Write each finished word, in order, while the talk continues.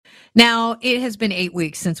Now, it has been 8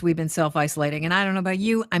 weeks since we've been self-isolating, and I don't know about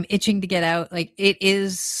you, I'm itching to get out. Like, it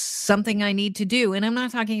is something I need to do. And I'm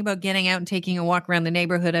not talking about getting out and taking a walk around the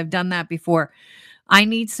neighborhood. I've done that before. I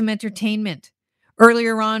need some entertainment.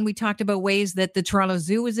 Earlier on, we talked about ways that the Toronto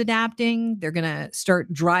Zoo is adapting. They're going to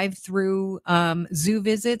start drive-through zoo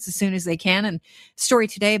visits as soon as they can. And story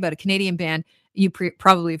today about a Canadian band. You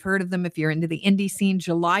probably have heard of them if you're into the indie scene.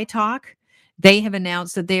 July Talk. They have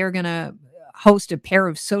announced that they are going to host a pair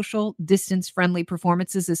of social distance-friendly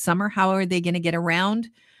performances this summer. How are they going to get around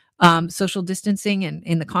social distancing and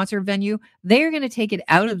in the concert venue? They are going to take it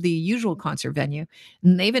out of the usual concert venue.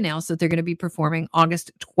 And they've announced that they're going to be performing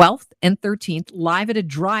August 12th and 13th live at a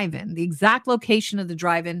drive-in. The exact location of the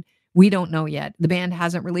drive-in, we don't know yet. The band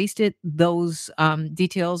hasn't released it. Those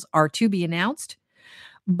details are to be announced.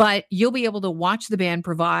 But you'll be able to watch the band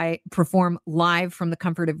perform live from the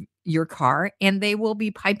comfort of your car, and they will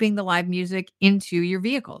be piping the live music into your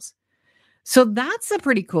vehicles. So that's a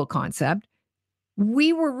pretty cool concept.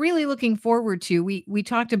 We were really looking forward to. We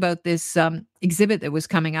talked about this exhibit that was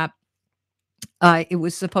coming up. It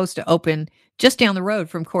was supposed to open just down the road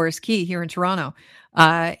from Chorus Key here in Toronto,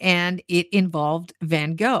 and it involved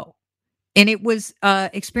Van Gogh, and it was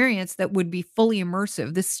experience that would be fully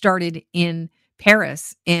immersive. This started in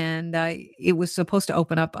Paris, and it was supposed to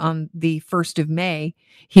open up on the 1st of May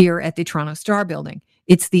here at the Toronto Star Building.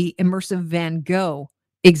 It's the Immersive Van Gogh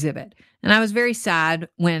exhibit. And I was very sad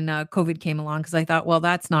when COVID came along because I thought, well,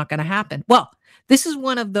 that's not going to happen. Well, this is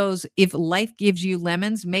one of those if life gives you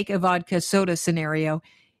lemons, make a vodka soda scenario.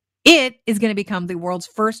 It is going to become the world's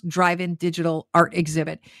first drive-in digital art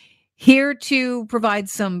exhibit. Here to provide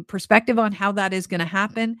some perspective on how that is going to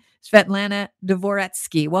happen, Svetlana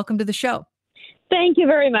Dvoretsky. Welcome to the show. Thank you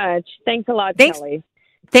very much. Thanks a lot, Thanks. Kelly.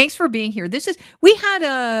 Thanks for being here. We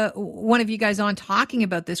had one of you guys on talking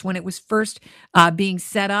about this when it was first being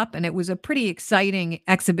set up, and it was a pretty exciting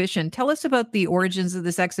exhibition. Tell us about the origins of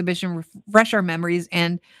this exhibition, refresh our memories,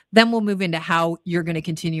 and then we'll move into how you're going to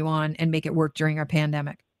continue on and make it work during our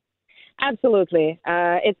pandemic. Absolutely.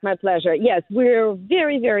 It's my pleasure. Yes, we're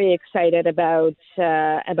very, very excited about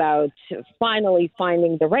finally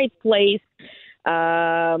finding the right place,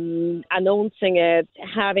 announcing it,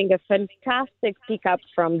 having a fantastic pickup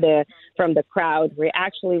from the crowd. We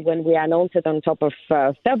actually, when we announced it on top of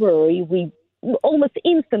February, we almost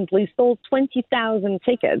instantly sold 20,000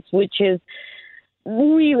 tickets, which is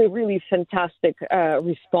really, really fantastic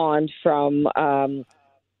response from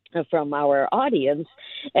our audience.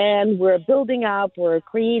 And we're building up, we're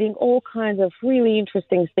creating all kinds of really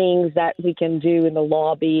interesting things that we can do in the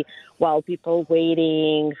lobby while people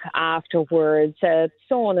waiting afterwards,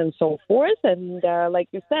 so on and so forth. And like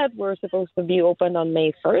you said, we're supposed to be open on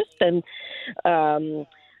May 1st, and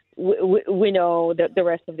we know the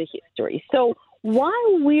rest of the history. So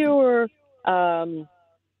while we were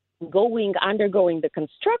undergoing the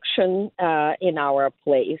construction in our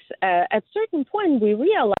place, at certain point we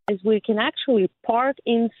realized we can actually park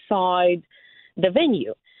inside the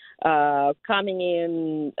venue, coming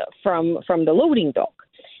in from the loading dock.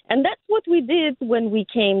 And that's what we did when we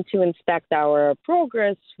came to inspect our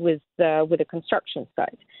progress with the construction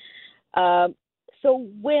site. So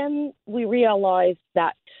when we realized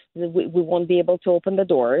that we won't be able to open the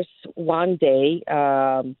doors, one day,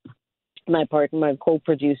 my partner, my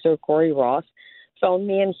co-producer, Corey Ross, phoned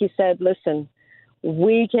me and he said, listen,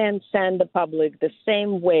 we can send the public the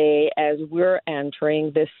same way as we're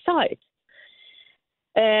entering this site.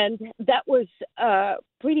 And that was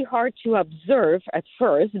pretty hard to observe at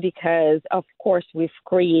first because, of course, we've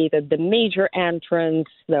created the major entrance,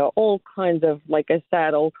 all kinds of, like I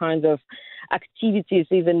said, all kinds of activities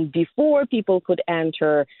even before people could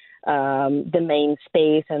enter the main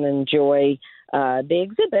space and enjoy the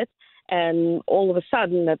exhibit. And all of a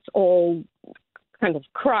sudden, that's all kind of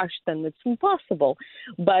crushed and it's impossible.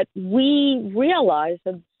 But we realized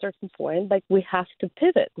at a certain point, like, we have to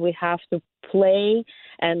pivot. We have to play.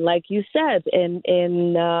 And like you said in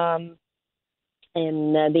the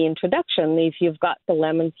introduction, if you've got the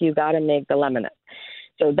lemons, you got to make the lemonade.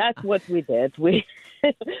 So that's what we did.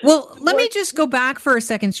 Well, let me just go back for a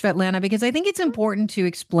second, Svetlana, because I think it's important to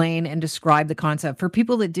explain and describe the concept for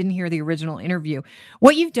people that didn't hear the original interview.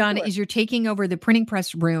 What you've done is you're taking over the printing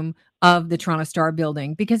press room of the Toronto Star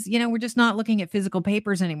Building because, we're just not looking at physical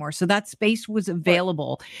papers anymore. So that space was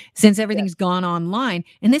available since everything's gone online.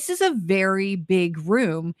 And this is a very big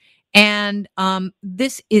room. And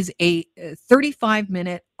this is a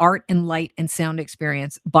 35-minute art and light and sound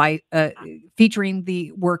experience by featuring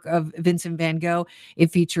the work of Vincent van Gogh.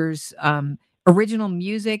 It features original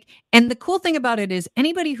music. And the cool thing about it is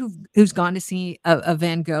anybody who's gone to see a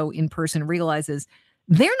Van Gogh in person realizes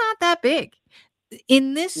They're not that big.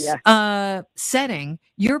 In this Yeah, setting,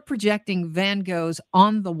 you're projecting Van Goghs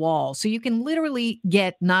on the wall. So you can literally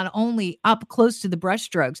get not only up close to the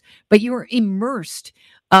brushstrokes, but you're immersed.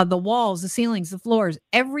 The walls, the ceilings, the floors,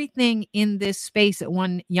 everything in this space at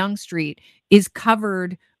One Young Street is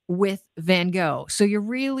covered with Van Gogh. So you're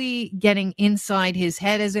really getting inside his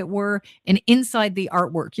head, as it were, and inside the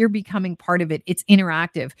artwork. You're becoming part of it. It's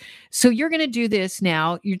interactive. So you're going to do this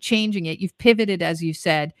now. You're changing it. You've pivoted, as you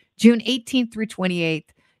said, June 18th through 28th.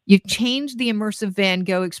 You've changed the immersive Van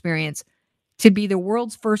Gogh experience to be the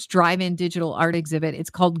world's first drive-in digital art exhibit. It's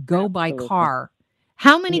called Go by absolutely. Car.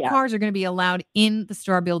 How many Yeah. cars are going to be allowed in the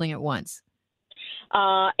Star Building at once?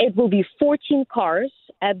 It will be 14 cars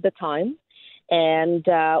at the time, and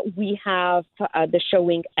we have the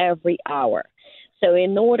showing every hour. So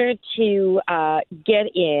in order to get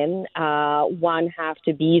in, one have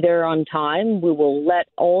to be there on time. We will let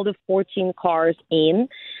all the 14 cars in.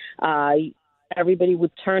 Uh, Everybody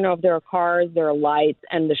would turn off their cars, their lights,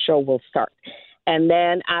 and the show will start. And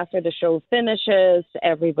then after the show finishes,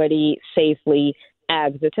 everybody safely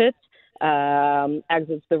exits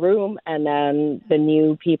exits the room, and then the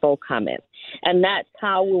new people come in. And that's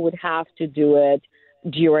how we would have to do it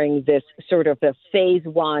during this sort of the phase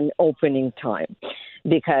one opening time,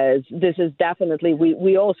 because this is definitely,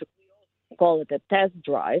 we also call it a test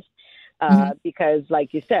drive. Mhm. Because,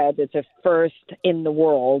 like you said, it's a first in the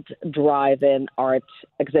world drive-in art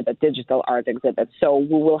exhibit, digital art exhibit. So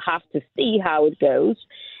we will have to see how it goes.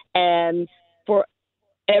 And for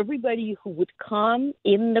everybody who would come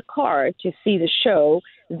in the car to see the show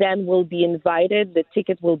then will be invited. The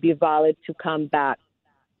ticket will be valid to come back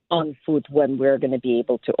on foot when we're going to be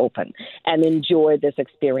able to open and enjoy this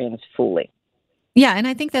experience fully. Yeah, and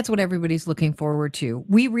I think that's what everybody's looking forward to.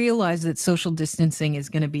 We realize that social distancing is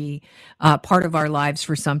going to be part of our lives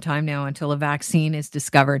for some time now until a vaccine is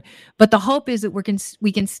discovered. But the hope is that we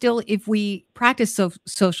can still, if we practice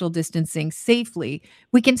social distancing safely,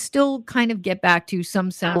 we can still kind of get back to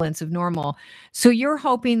some semblance of normal. So you're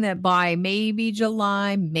hoping that by maybe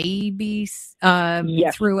July, maybe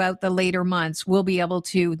Yes, throughout the later months, we'll be able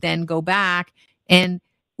to then go back and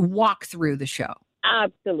walk through the show.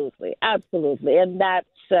 absolutely, absolutely. And that's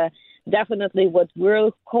definitely what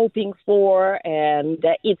we're hoping for. And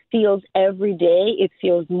it feels every day, it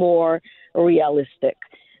feels more realistic.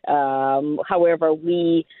 However,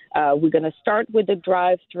 we're going to start with the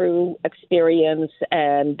drive-through experience,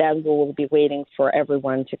 and then we will be waiting for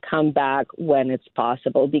everyone to come back when it's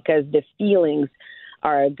possible, because the feelings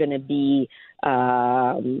are going to be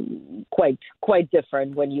quite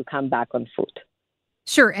different when you come back on foot.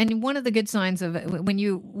 Sure, and one of the good signs of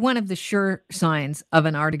one of the sure signs of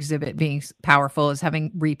an art exhibit being powerful is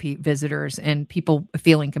having repeat visitors and people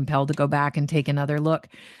feeling compelled to go back and take another look.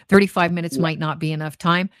 35 minutes Yeah. might not be enough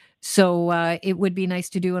time, so it would be nice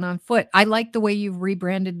to do it on foot. I like the way you've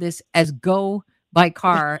rebranded this as Go by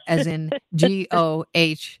Car, as in Yeah.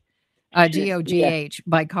 GOGH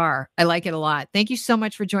by Car. I like it a lot. Thank you so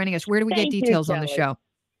much for joining us. Where do we get Thank you, details on the Kelly. show?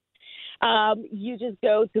 You just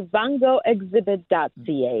go to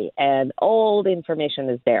vangoexhibit.ca, and all the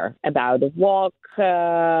information is there about the walk,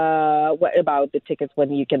 about the tickets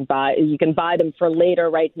when you can buy. You can buy them for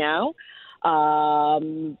later right now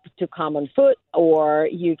to come on foot, or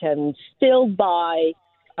you can still buy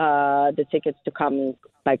the tickets to come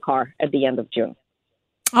by car at the end of June.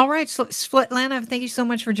 All right, so Svetlana, thank you so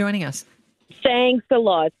much for joining us. Thanks a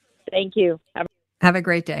lot. Thank you. Have a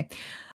great day.